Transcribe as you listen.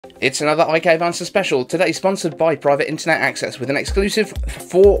It's another IK Answer special, today sponsored by Private Internet Access with an exclusive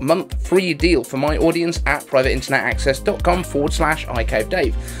 4-month free deal for my audience at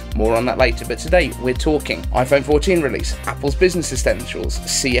privateinternetaccess.com/iCaveDave. More on that later, but today we're talking iPhone 14 release, Apple's business essentials,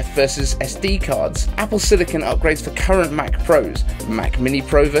 CF versus SD cards, Apple Silicon upgrades for current Mac Pros, Mac Mini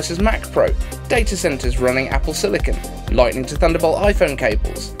Pro versus Mac Pro, data centers running Apple Silicon, Lightning to Thunderbolt iPhone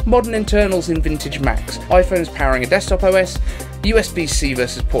cables, modern internals in vintage Macs, iPhones powering a desktop OS, USB-C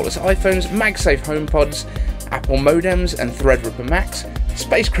versus portless iPhones, Magsafe HomePods, Apple Modems and Threadripper Macs,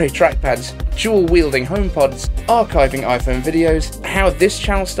 Space Gray Trackpads, dual wielding HomePods, archiving iPhone videos, how this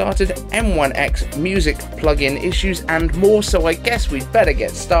channel started, M1X music plugin issues and more, so I guess we'd better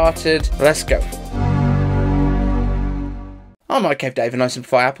get started. Let's go. I'm iCave Dave and I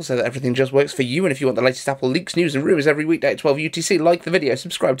simplify Apple so that everything just works for you, and if you want the latest Apple leaks, news and rumours every weekday at 12 UTC, like the video,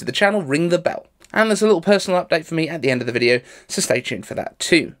 subscribe to the channel, ring the bell. And there's a little personal update for me at the end of the video, so stay tuned for that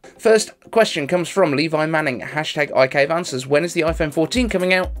too. First question comes from Levi Manning, hashtag iCaveAnswers. When is the iPhone 14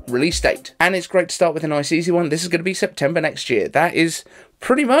 coming out? Release date. And it's great to start with a nice easy one. This is going to be September next year. That is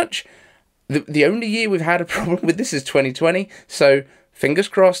pretty much the only year we've had a problem with this is 2020, so fingers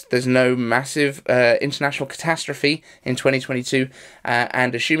crossed there's no massive international catastrophe in 2022,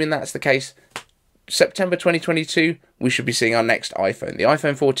 and assuming that's the case, September 2022, we should be seeing our next iPhone, the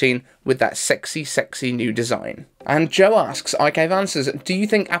iPhone 14, with that sexy new design. And Joe asks, iCave Answers, do you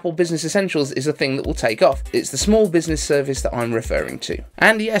think Apple Business Essentials is a thing that will take off? It's the small business service that I'm referring to.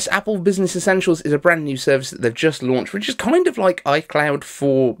 And yes, Apple Business Essentials is a brand new service that they've just launched, which is kind of like iCloud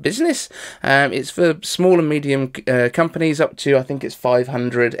for business. It's for small and medium companies up to, I think it's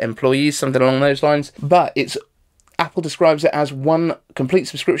 500 employees, something along those lines. But Apple describes it as one complete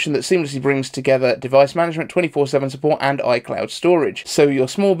subscription that seamlessly brings together device management, 24/7 support, and iCloud storage. So your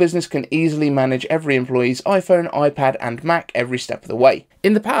small business can easily manage every employee's iPhone, iPad, and Mac every step of the way.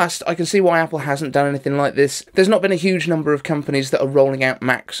 In the past, I can see why Apple hasn't done anything like this. There's not been a huge number of companies that are rolling out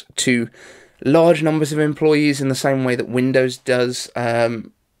Macs to large numbers of employees in the same way that Windows does.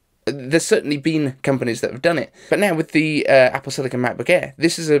 There's certainly been companies that have done it. But now with the Apple Silicon MacBook Air,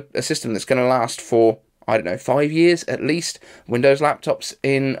 this is a system that's going to last for, I don't know, 5 years at least. Windows laptops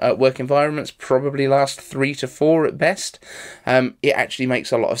in work environments probably last 3 to 4 at best. It actually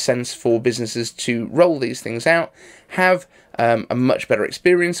makes a lot of sense for businesses to roll these things out, have a much better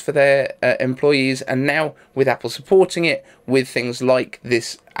experience for their employees, and now with Apple supporting it with things like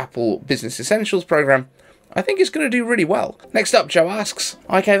this Apple Business Essentials program, I think it's going to do really well. Next up, Joe asks,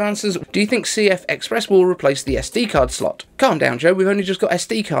 iCave Answers, do you think CF Express will replace the SD card slot? Calm down, Joe, we've only just got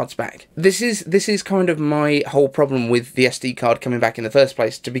SD cards back. This is kind of my whole problem with the SD card coming back in the first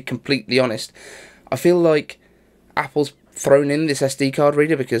place, to be completely honest. I feel like Apple's thrown in this SD card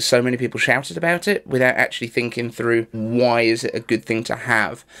reader because so many people shouted about it without actually thinking through why is it a good thing to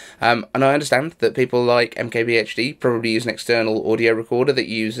have. And I understand that people like MKBHD probably use an external audio recorder that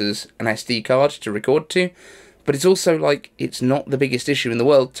uses an SD card to record to, but it's also like it's not the biggest issue in the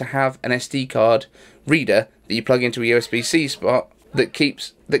world to have an SD card reader that you plug into a USB-C spot that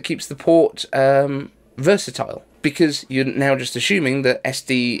keeps the port versatile. Because you're now just assuming that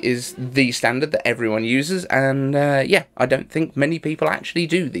SD is the standard that everyone uses, and yeah, I don't think many people actually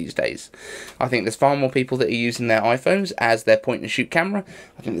do these days. I think there's far more people that are using their iPhones as their point-and-shoot camera.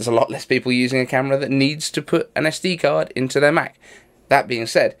 I think there's a lot less people using a camera that needs to put an SD card into their Mac. That being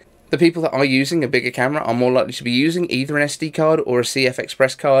said, the people that are using a bigger camera are more likely to be using either an SD card or a CF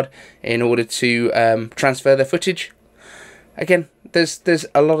Express card in order to transfer their footage. Again, there's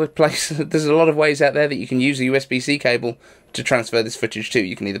a lot of there's a lot of ways out there that you can use a USB-C cable to transfer this footage to.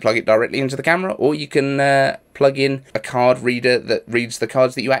 You can either plug it directly into the camera, or you can plug in a card reader that reads the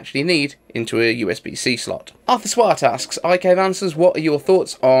cards that you actually need into a USB-C slot. Arthur Swart asks, iCave Answers, what are your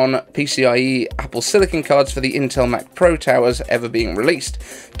thoughts on PCIe Apple Silicon cards for the Intel Mac Pro towers ever being released?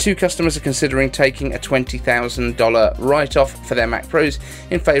 2 customers are considering taking a $20,000 write-off for their Mac Pros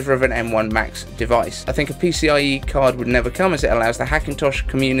in favour of an M1 Max device. I think a PCIe card would never come, as it allows the Hackintosh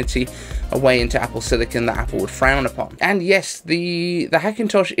community a way into Apple Silicon that Apple would frown upon. And yes, the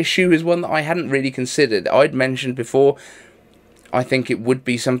Hackintosh issue is one that I hadn't really considered. I'd mentioned before, I think it would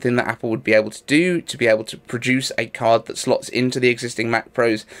be something that Apple would be able to do, to be able to produce a card that slots into the existing Mac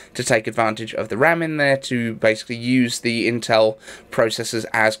Pros to take advantage of the RAM in there, to basically use the Intel processors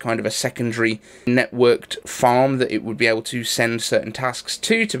as kind of a secondary networked farm that it would be able to send certain tasks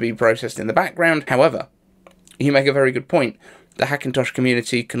to be processed in the background. However, you make a very good point. The Hackintosh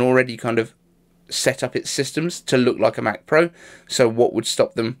community can already kind of set up its systems to look like a Mac Pro, so what would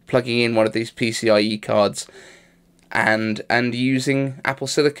stop them plugging in one of these PCIe cards and using Apple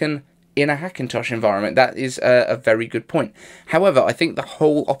Silicon in a Hackintosh environment. That is a very good point. However, I think the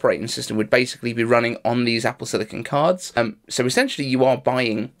whole operating system would basically be running on these Apple Silicon cards. So essentially you are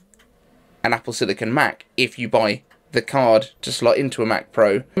buying an Apple Silicon Mac if you buy the card to slot into a Mac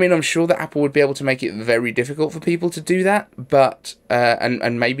Pro. I mean, I'm sure that Apple would be able to make it very difficult for people to do that, but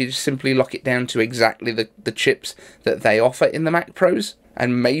and maybe just simply lock it down to exactly the chips that they offer in the Mac Pros.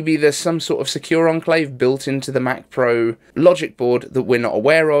 And maybe there's some sort of secure enclave built into the Mac Pro logic board that we're not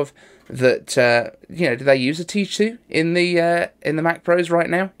aware of. That you know, do they use a T2 in the Mac Pros right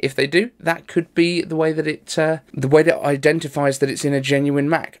now? If they do, that could be the way that it identifies that it's in a genuine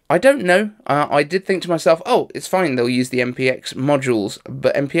Mac. I don't know. I did think to myself, oh, it's fine. They'll use the MPX modules,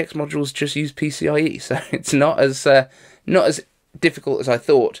 but MPX modules just use PCIe, so it's not as difficult as I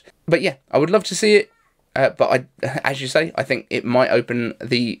thought. But yeah, I would love to see it. But as you say, I think it might open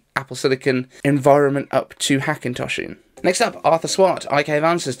the Apple Silicon environment up to Hackintoshing. Next up, Arthur Swart, iCave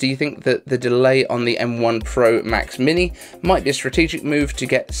Answers. Do you think that the delay on the M1 Pro Max Mini might be a strategic move to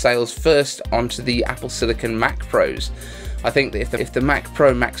get sales first onto the Apple Silicon Mac Pros? I think that if the Mac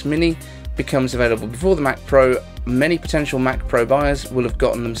Pro Max Mini becomes available before the Mac Pro, many potential Mac Pro buyers will have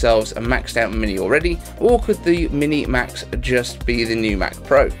gotten themselves a maxed out Mini already, or could the Mini Max just be the new Mac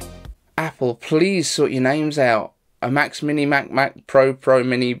Pro? Apple, please sort your names out. A Max Mini, Mac Pro, Pro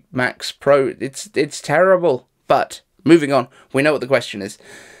Mini, Max Pro. It's terrible. But moving on, we know what the question is.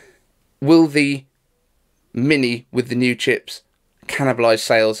 Will the Mini with the new chips cannibalize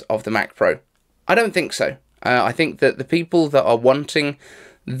sales of the Mac Pro? I don't think so. I think that the people that are wanting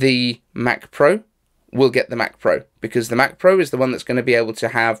the Mac Pro will get the Mac Pro, because the Mac Pro is the one that's going to be able to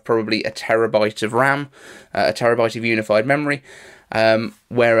have probably a terabyte of RAM, a terabyte of unified memory,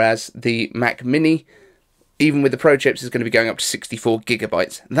 whereas the Mac Mini, even with the Pro chips, is going to be going up to 64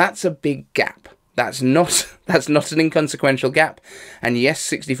 gigabytes. That's a big gap. That's not an inconsequential gap. And yes,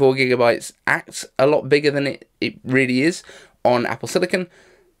 64 gigabytes acts a lot bigger than it really is on Apple Silicon,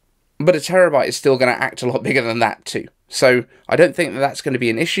 but a terabyte is still going to act a lot bigger than that too. So I don't think that that's going to be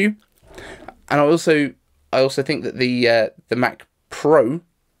an issue. And I also think that the Mac Pro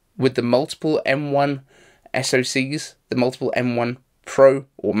with the multiple M1 SoCs, the multiple M1 Pro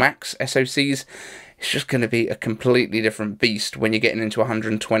or Max SoCs, it's just going to be a completely different beast when you're getting into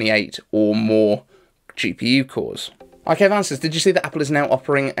 128 or more GPU cores. iCave Answers, did you see that Apple is now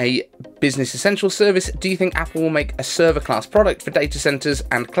offering a business essential service? Do you think Apple will make a server class product for data centers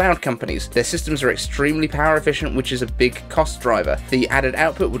and cloud companies? Their systems are extremely power efficient, which is a big cost driver. The added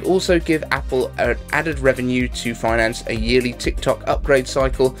output would also give Apple added revenue to finance a yearly TikTok upgrade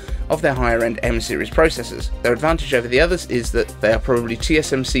cycle of their higher end M series processors. Their advantage over the others is that they are probably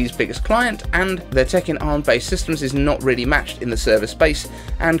TSMC's biggest client, and their tech in ARM based systems is not really matched in the server space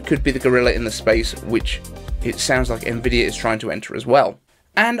and could be the gorilla in the space, which it sounds like Nvidia is trying to enter as well.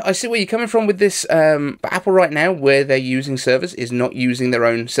 And I see where you're coming from with this, but Apple right now, where they're using servers, is not using their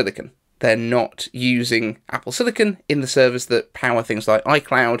own silicon. They're not using Apple Silicon in the servers that power things like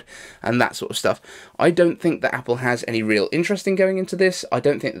iCloud and that sort of stuff. I don't think that Apple has any real interest in going into this. I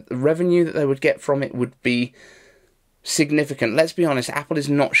don't think that the revenue that they would get from it would be significant. Let's be honest, Apple is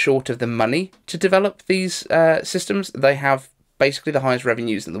not short of the money to develop these systems. They have basically the highest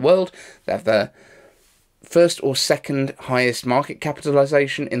revenues in the world. They have the first or second highest market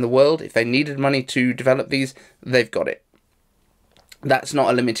capitalization in the world. If they needed money to develop these, they've got it. That's not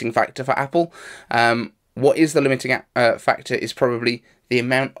a limiting factor for Apple. What is the limiting factor is probably the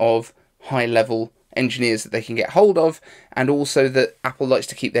amount of high-level engineers that they can get hold of, and also that Apple likes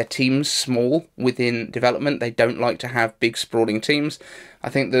to keep their teams small within development. They don't like to have big sprawling teams.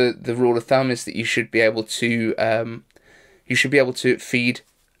 I think the rule of thumb is that you should be able to feed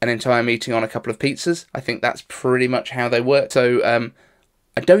an entire meeting on a couple of pizzas. I think that's pretty much how they work. So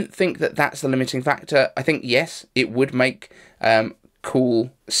I don't think that that's the limiting factor. I think, yes, it would make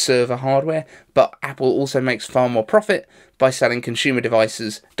cool server hardware, but Apple also makes far more profit by selling consumer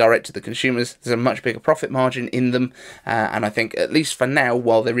devices direct to the consumers. There's a much bigger profit margin in them, and I think, at least for now,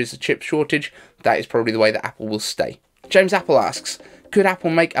 while there is a chip shortage, that is probably the way that Apple will stay. James Apple asks, could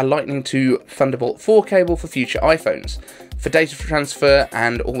Apple make a Lightning to Thunderbolt 4 cable for future iPhones for data transfer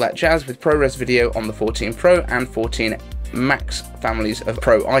and all that jazz with ProRes video on the 14 Pro and 14 Max families of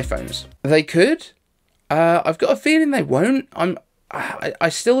Pro iPhones? They could. I've got a feeling they won't. I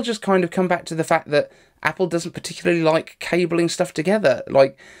still just kind of come back to the fact that Apple doesn't particularly like cabling stuff together.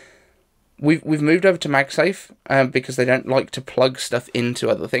 Like, we've moved over to Magsafe because they don't like to plug stuff into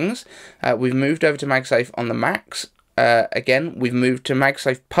other things. We've moved over to Magsafe on the Macs again, we've moved to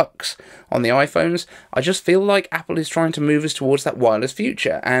Magsafe pucks on the iPhones. I just feel like Apple is trying to move us towards that wireless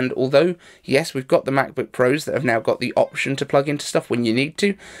future. And although, yes, we've got the MacBook Pros that have now got the option to plug into stuff when you need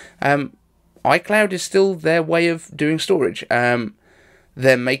to, iCloud is still their way of doing storage.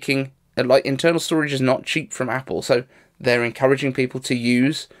 They're making, like, internal storage is not cheap from Apple, so they're encouraging people to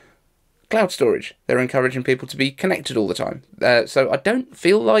use cloud storage. They're encouraging people to be connected all the time. So I don't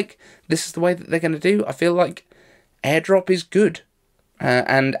feel like this is the way that they're going to do. I feel like AirDrop is good.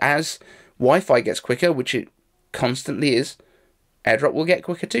 And as Wi-Fi gets quicker, which it constantly is, AirDrop will get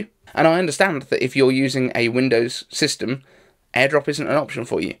quicker too. And I understand that if you're using a Windows system, AirDrop isn't an option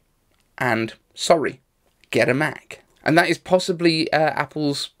for you. And sorry, get a Mac. And that is possibly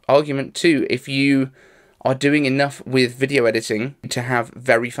Apple's argument too. If you are doing enough with video editing to have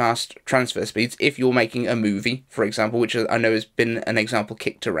very fast transfer speeds, if you're making a movie, for example, which I know has been an example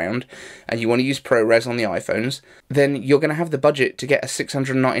kicked around, and you want to use ProRes on the iPhones, then you're going to have the budget to get a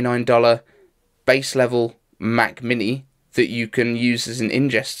 $699 base level Mac Mini that you can use as an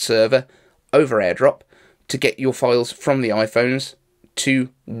ingest server over AirDrop to get your files from the iPhones to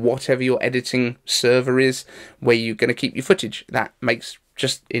whatever your editing server is where you're going to keep your footage. That makes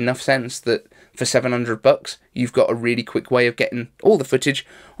just enough sense that for $700 you've got a really quick way of getting all the footage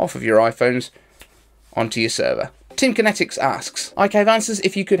off of your iPhones onto your server. Team Kinetics asks, iCave answers,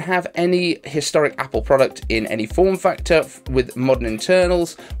 if you could have any historic Apple product in any form factor with modern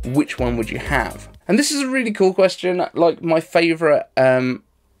internals, which one would you have? And this is a really cool question. Like, my favourite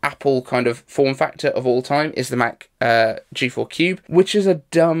Apple kind of form factor of all time is the Mac G4 Cube, which is a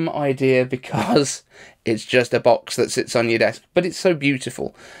dumb idea because it's just a box that sits on your desk, but it's so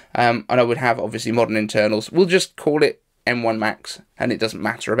beautiful. And I would have, obviously, modern internals. We'll just call it M1 Max, and it doesn't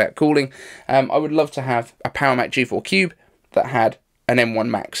matter about cooling. I would love to have a Power Mac G4 Cube that had an M1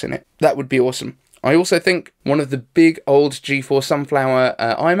 Max in it. That would be awesome. I also think one of the big old G4 Sunflower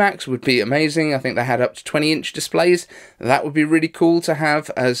iMacs would be amazing. I think they had up to 20-inch displays. That would be really cool to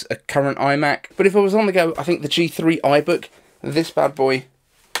have as a current iMac. But if I was on the go, I think the G3 iBook, this bad boy,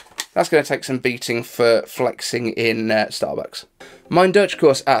 that's going to take some beating for flexing in Starbucks. Mein Dutch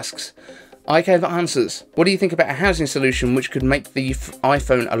Course asks, iCave answers, what do you think about a housing solution which could make the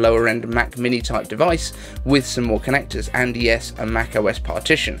iPhone a lower end Mac Mini type device with some more connectors and, yes, a Mac OS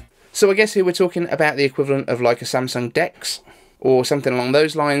partition? So I guess here we're talking about the equivalent of like a Samsung DeX or something along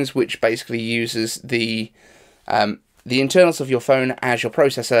those lines, which basically uses the internals of your phone as your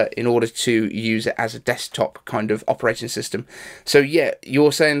processor in order to use it as a desktop kind of operating system. So yeah,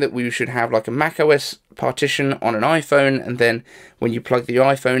 you're saying that we should have like a Mac OS partition on an iPhone, and then when you plug the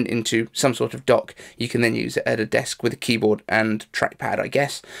iPhone into some sort of dock, you can then use it at a desk with a keyboard and trackpad, I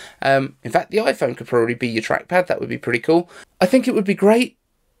guess. In fact, the iPhone could probably be your trackpad. That would be pretty cool. I think it would be great,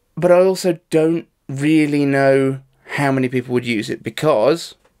 but I also don't really know how many people would use it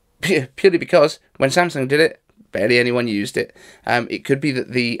purely because when Samsung did it, barely anyone used it. It could be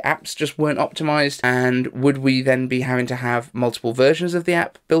that the apps just weren't optimized, and would we then be having to have multiple versions of the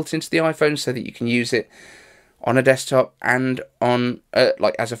app built into the iPhone so that you can use it on a desktop and on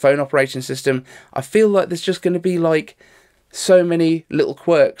like as a phone operating system? I feel like there's just going to be like so many little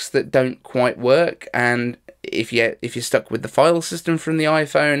quirks that don't quite work, and if you're stuck with the file system from the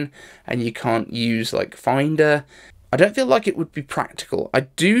iPhone and you can't use like Finder, I don't feel like it would be practical. I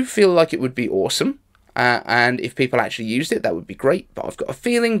do feel like it would be awesome, and if people actually used it, that would be great, but I've got a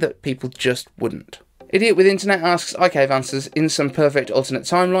feeling that people just wouldn't. Idiot with Internet asks, iCave answers, in some perfect alternate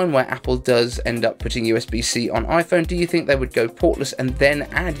timeline where Apple does end up putting USB-C on iPhone, do you think they would go portless and then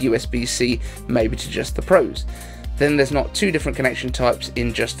add USB-C maybe to just the Pros? Then there's not two different connection types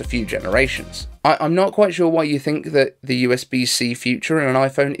in just a few generations. I'm not quite sure why you think that the USB-C future in an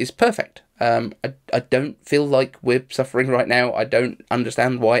iPhone is perfect. I don't feel like we're suffering right now. I don't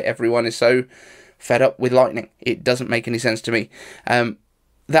understand why everyone is so fed up with Lightning. It doesn't make any sense to me.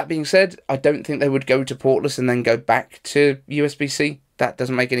 That being said, I don't think they would go to portless and then go back to USB-C. That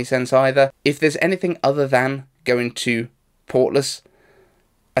doesn't make any sense either. If there's anything other than going to portless,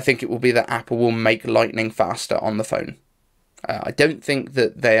 I think it will be that Apple will make Lightning faster on the phone. I don't think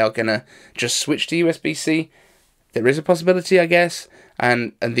that they are going to just switch to USB-C. There is a possibility, I guess,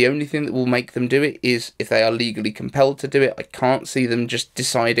 and the only thing that will make them do it is if they are legally compelled to do it. I can't see them just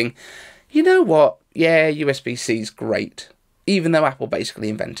deciding, you know what, yeah, USB-C is great, even though Apple basically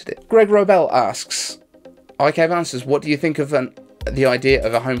invented it. Greg Robel asks, iCave answers, what do you think of the idea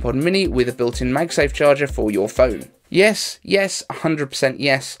of a HomePod Mini with a built-in MagSafe charger for your phone? Yes, 100%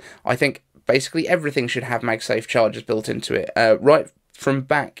 yes. I think basically everything should have MagSafe chargers built into it. Right from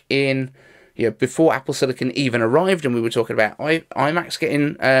back in you know, before Apple Silicon even arrived, and we were talking about iMacs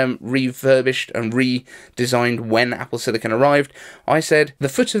getting refurbished and redesigned when Apple Silicon arrived, I said the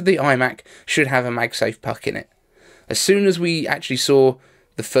foot of the iMac should have a MagSafe puck in it. As soon as we actually saw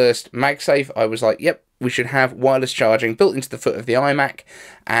the first MagSafe, I was like, yep, we should have wireless charging built into the foot of the iMac,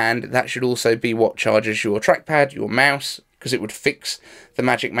 and that should also be what charges your trackpad, your mouse, because it would fix the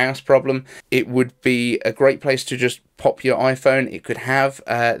magic mouse problem. It would be a great place to just pop your iPhone. It could have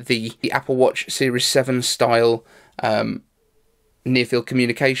the Apple Watch Series 7 style near-field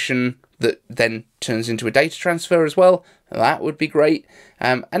communication that then turns into a data transfer as well. That would be great.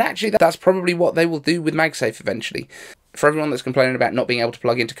 And actually, that's probably what they will do with MagSafe eventually. For everyone that's complaining about not being able to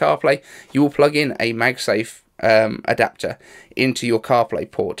plug into CarPlay, you will plug in a MagSafe adapter into your CarPlay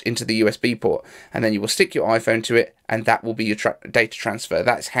port, into the USB port, and then you will stick your iPhone to it, and that will be your data transfer.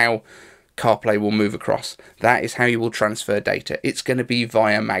 That's how CarPlay will move across. That is how you will transfer data. It's going to be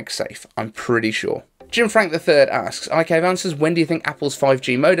via MagSafe, I'm pretty sure. Jim Frank III asks, iCave Answers, when do you think Apple's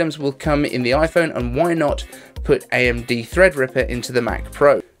 5G modems will come in the iPhone, and why not put AMD Threadripper into the Mac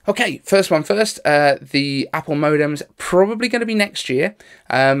Pro? Okay, first one first, the Apple modems probably going to be next year.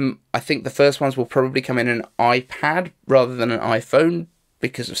 I think the first ones will probably come in an iPad rather than an iPhone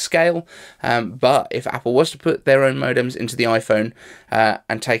because of scale, but if Apple was to put their own modems into the iPhone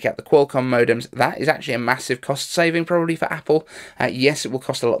and take out the Qualcomm modems, that is actually a massive cost saving probably for Apple. Yes, it will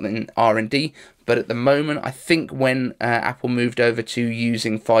cost a lot in R&D, but at the moment, I think when Apple moved over to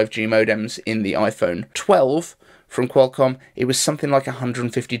using 5G modems in the iPhone 12, from Qualcomm, it was something like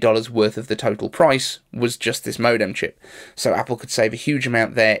 $150 worth of the total price was just this modem chip. So Apple could save a huge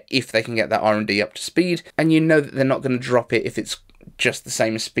amount there if they can get that R&D up to speed, and you know that they're not going to drop it if it's just the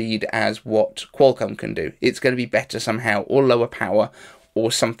same speed as what Qualcomm can do. It's going to be better somehow, or lower power, or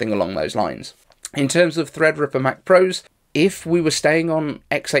something along those lines. In terms of Threadripper Mac Pros, if we were staying on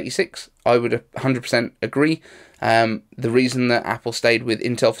x86, I would 100% agree. The reason that Apple stayed with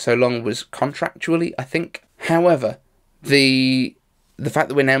Intel for so long was contractually, I think. However, the fact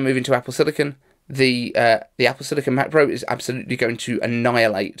that we're now moving to Apple Silicon, the Apple Silicon Mac Pro is absolutely going to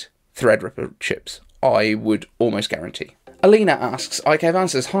annihilate Threadripper chips. I would almost guarantee. Alina asks, iCave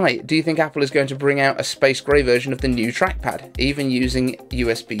Answers, hi, do you think Apple is going to bring out a space grey version of the new trackpad, even using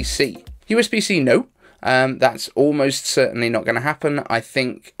USB-C? USB-C, no. That's almost certainly not going to happen. I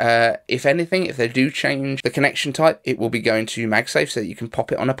think, if anything, if they do change the connection type, it will be going to MagSafe so that you can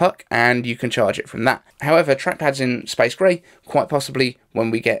pop it on a puck and you can charge it from that. However, trackpads in space grey, quite possibly when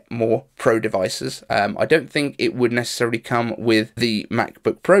we get more Pro devices. I don't think it would necessarily come with the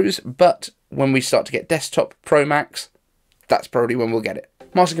MacBook Pros, but when we start to get desktop Pro Macs, that's probably when we'll get it.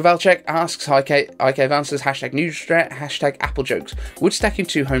 Marcin Kowalczyk asks, iCave Answers, hashtag newsthreat, hashtag Apple jokes. Would stacking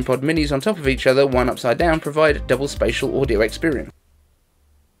two HomePod minis on top of each other, one upside down, provide double spatial audio experience?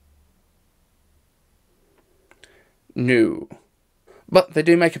 No. But they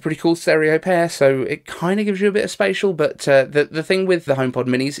do make a pretty cool stereo pair, so it kind of gives you a bit of spatial, but the thing with the HomePod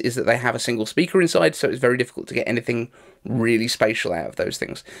minis is that they have a single speaker inside, so it's very difficult to get anything really spatial out of those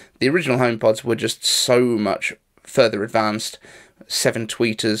things. The original HomePods were just so much further advanced. 7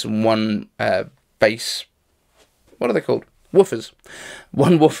 tweeters and 1 bass, what are they called? Woofers.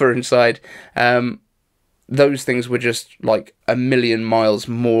 1 woofer inside. Those things were just like a million miles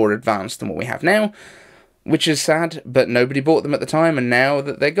more advanced than what we have now, which is sad, but nobody bought them at the time, and now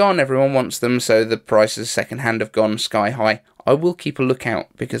that they're gone, everyone wants them, so the prices second-hand have gone sky high. I will keep a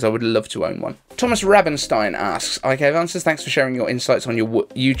lookout, because I would love to own one. Thomas Rabenstein asks, iCave Answers, thanks for sharing your insights on your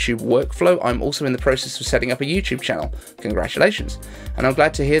YouTube workflow. I'm also in the process of setting up a YouTube channel. Congratulations. And I'm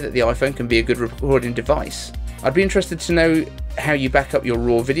glad to hear that the iPhone can be a good recording device. I'd be interested to know how you back up your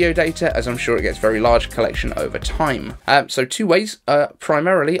raw video data, as I'm sure it gets very large collection over time. So 2 ways.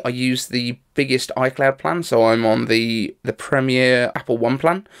 Primarily, I use the biggest iCloud plan, so I'm on the Premier Apple One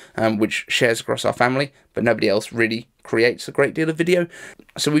plan, which shares across our family, but nobody else really creates a great deal of video.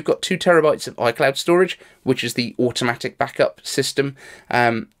 So we've got 2 terabytes of iCloud storage, which is the automatic backup system.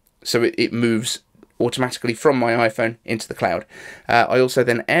 So it moves automatically from my iPhone into the cloud. I also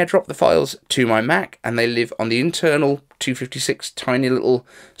then airdrop the files to my Mac, and they live on the internal 256 tiny little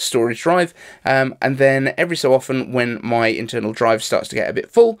storage drive, and then every so often when my internal drive starts to get a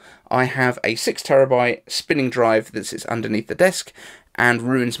bit full, I have a 6 terabyte spinning drive that sits underneath the desk and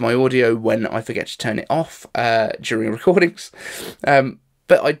ruins my audio when I forget to turn it off during recordings.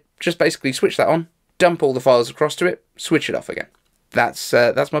 But I just basically switch that on, dump all the files across to it, switch it off again. That's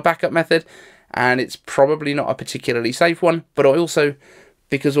my backup method, and it's probably not a particularly safe one, but I also,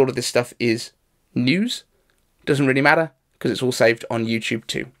 because all of this stuff is news, doesn't really matter, because it's all saved on YouTube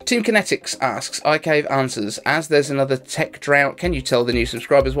too. Team Kinetics asks, iCave answers, as there's another tech drought, can you tell the new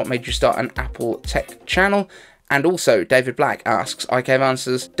subscribers what made you start an Apple tech channel? And also, David Black asks, iCave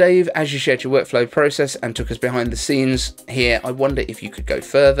answers, Dave, as you shared your workflow process and took us behind the scenes here, I wonder if you could go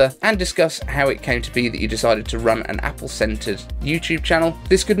further and discuss how it came to be that you decided to run an Apple-centered YouTube channel.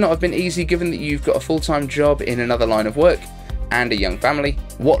 This could not have been easy given that you've got a full-time job in another line of work and a young family.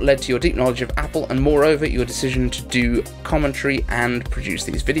 What led to your deep knowledge of Apple and moreover your decision to do commentary and produce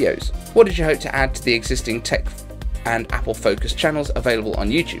these videos? What did you hope to add to the existing tech and Apple focused channels available on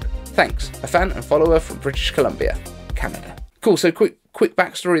YouTube? Thanks, a fan and follower from British Columbia, Canada. Cool, so quick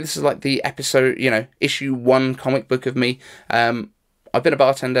backstory. This is like the episode, issue 1 comic book of me. I've been a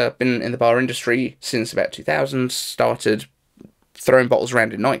bartender, been in the bar industry since about 2000, started throwing bottles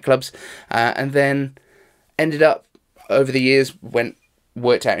around in nightclubs, and then ended up, over the years,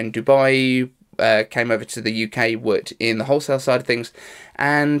 worked out in Dubai, came over to the UK, worked in the wholesale side of things,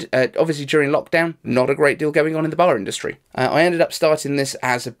 and obviously during lockdown, not a great deal going on in the bar industry. I ended up starting this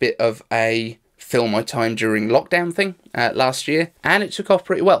as a bit of a fill my time during lockdown thing last year, and it took off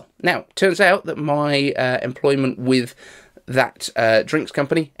pretty well. Now, turns out that my employment with that drinks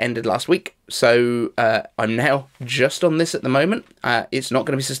company ended last week, so I'm now just on this at the moment. It's not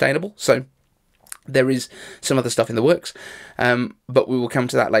going to be sustainable, so there is some other stuff in the works, but we will come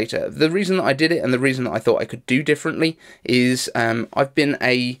to that later. The reason that I did it and the reason that I thought I could do differently is I've been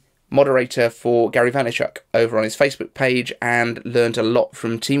a moderator for Gary Vaynerchuk over on his Facebook page and learned a lot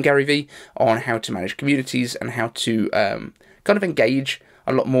from Team Gary V on how to manage communities and how to kind of engage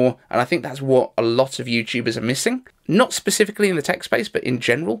a lot more, and I think that's what a lot of YouTubers are missing. Not specifically in the tech space, but in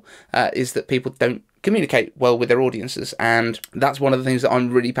general, is that people don't communicate well with their audiences, and that's one of the things that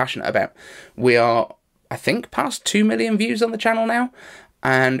I'm really passionate about. We are, I think, past 2 million views on the channel now,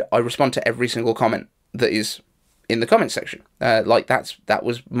 and I respond to every single comment that is in the comment section. That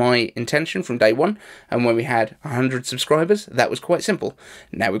was my intention from day one, and when we had 100 subscribers, that was quite simple.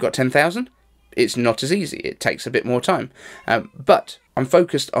 Now we've got 10,000. It's not as easy. It takes a bit more time. But I'm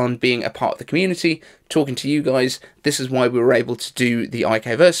focused on being a part of the community, talking to you guys. This is why we were able to do the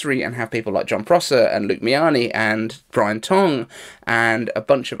iCaversary and have people like John Prosser and Luke Miani and Brian Tong and a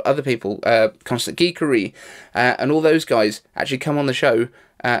bunch of other people, Constant Geekery, and all those guys actually come on the show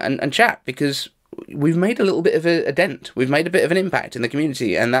and chat, because we've made a little bit of a dent. We've made a bit of an impact in the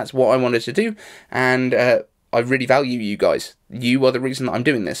community, and that's what I wanted to do. And I really value you guys. You are the reason that I'm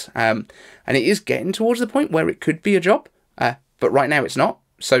doing this. And it is getting towards the point where it could be a job, but right now it's not.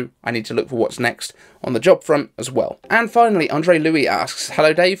 So I need to look for what's next on the job front as well. And finally, Andre Louis asks,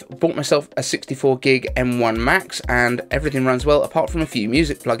 hello Dave, bought myself a 64 gig M1 Max and everything runs well apart from a few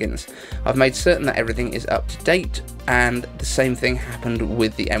music plugins. I've made certain that everything is up to date, and the same thing happened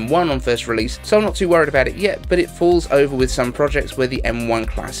with the M1 on first release, so I'm not too worried about it yet, but it falls over with some projects where the M1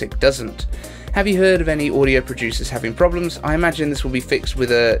 Classic doesn't. Have you heard of any audio producers having problems? I imagine this will be fixed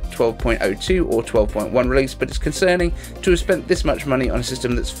with a 12.02 or 12.1 release, but it's concerning to have spent this much money on a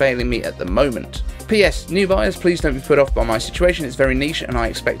system that's failing me at the moment. PS, new buyers, please don't be put off by my situation. It's very niche and I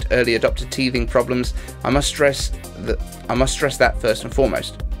expect early adopter teething problems. I must stress that first and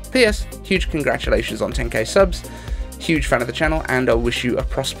foremost. PS, huge congratulations on 10k subs. Huge fan of the channel, and I wish you a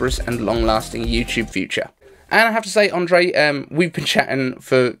prosperous and long-lasting YouTube future. And I have to say, Andre, we've been chatting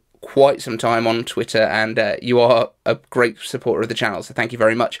for quite some time on Twitter, and you are a great supporter of the channel, so thank you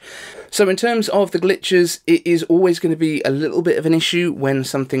very much. So in terms of the glitches, it is always going to be a little bit of an issue when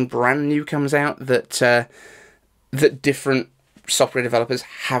something brand new comes out that different software developers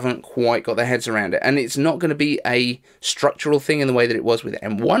haven't quite got their heads around it, and it's not going to be a structural thing in the way that it was with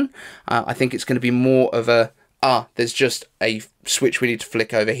M1. I think it's going to be more of a, there's just a switch we need to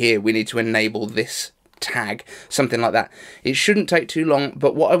flick over here, we need to enable this tag, something like that. It shouldn't take too long,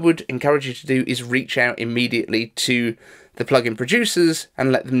 but what I would encourage you to do is reach out immediately to the plugin producers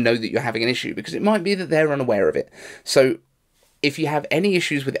and let them know that you're having an issue, because it might be that they're unaware of it. So if you have any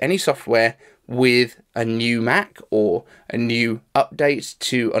issues with any software with a new Mac or a new update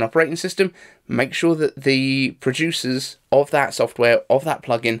to an operating system, make sure that the producers of that software, of that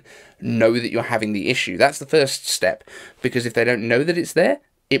plugin, know that you're having the issue. That's the first step, because if they don't know that it's there,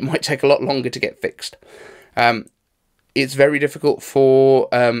 it might take a lot longer to get fixed. It's very difficult for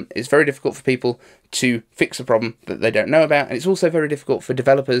people to fix a problem that they don't know about, and it's also very difficult for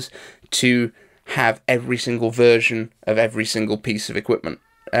developers to have every single version of every single piece of equipment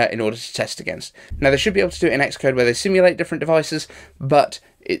in order to test against. Now, they should be able to do it in Xcode where they simulate different devices, but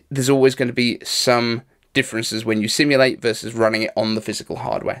there's always going to be some differences when you simulate versus running it on the physical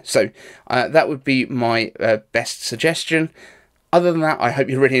hardware. So that would be my best suggestion. Other than that, I hope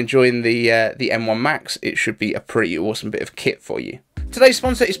you're really enjoying the M1 Max. It should be a pretty awesome bit of kit for you. Today's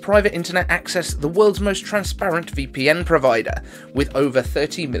sponsor is Private Internet Access, the world's most transparent VPN provider, with over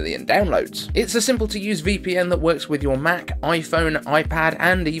 30 million downloads. It's a simple to use VPN that works with your Mac, iPhone, iPad,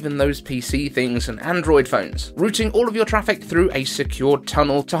 and even those PC things and Android phones, routing all of your traffic through a secured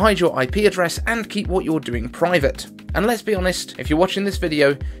tunnel to hide your IP address and keep what you're doing private. And let's be honest, if you're watching this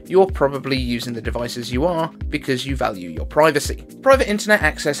video, you're probably using the devices you are because you value your privacy. Private Internet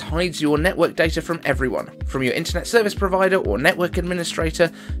Access hides your network data from everyone, from your internet service provider or network administrator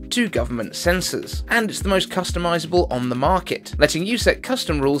to government censors. And it's the most customizable on the market, letting you set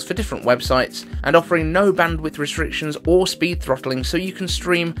custom rules for different websites and offering no bandwidth restrictions or speed throttling so you can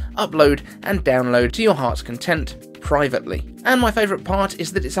stream, upload, and download to your heart's content privately. And my favourite part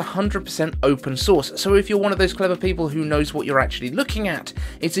is that it's 100% open source, so if you're one of those clever people who knows what you're actually looking at,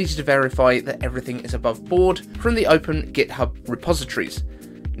 it's easy to verify that everything is above board from the open GitHub repositories.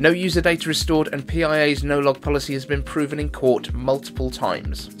 No user data is stored, and PIA's no-log policy has been proven in court multiple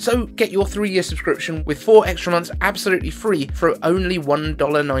times. So get your 3-year subscription with 4 extra months absolutely free for only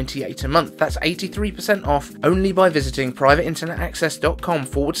 $1.98 a month. That's 83% off only by visiting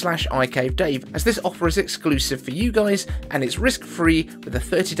privateinternet.access.com/iCaveDave, as this offer is exclusive for you guys and it's risk-free with a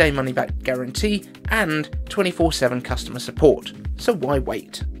 30-day money-back guarantee and 24/7 customer support. So why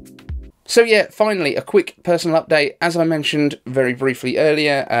wait? So yeah, finally, a quick personal update. As I mentioned very briefly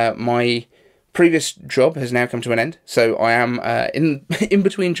earlier, my previous job has now come to an end, so I am in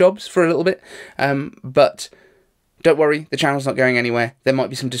between jobs for a little bit, but don't worry, the channel's not going anywhere. There might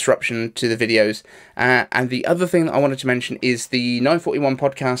be some disruption to the videos, and the other thing that I wanted to mention is the 941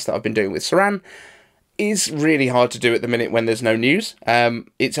 podcast that I've been doing with Saran is really hard to do at the minute when there's no news.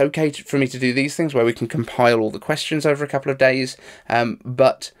 It's okay for me to do these things where we can compile all the questions over a couple of days,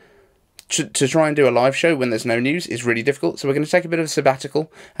 but to try and do a live show when there's no news is really difficult, so we're going to take a bit of a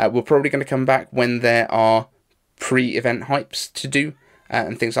sabbatical. We're probably going to come back when there are pre-event hypes to do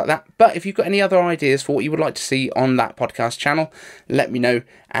and things like that. But if you've got any other ideas for what you would like to see on that podcast channel, let me know,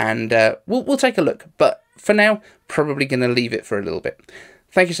 and we'll take a look. But for now, probably going to leave it for a little bit.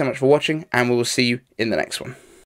 Thank you so much for watching, and we will see you in the next one.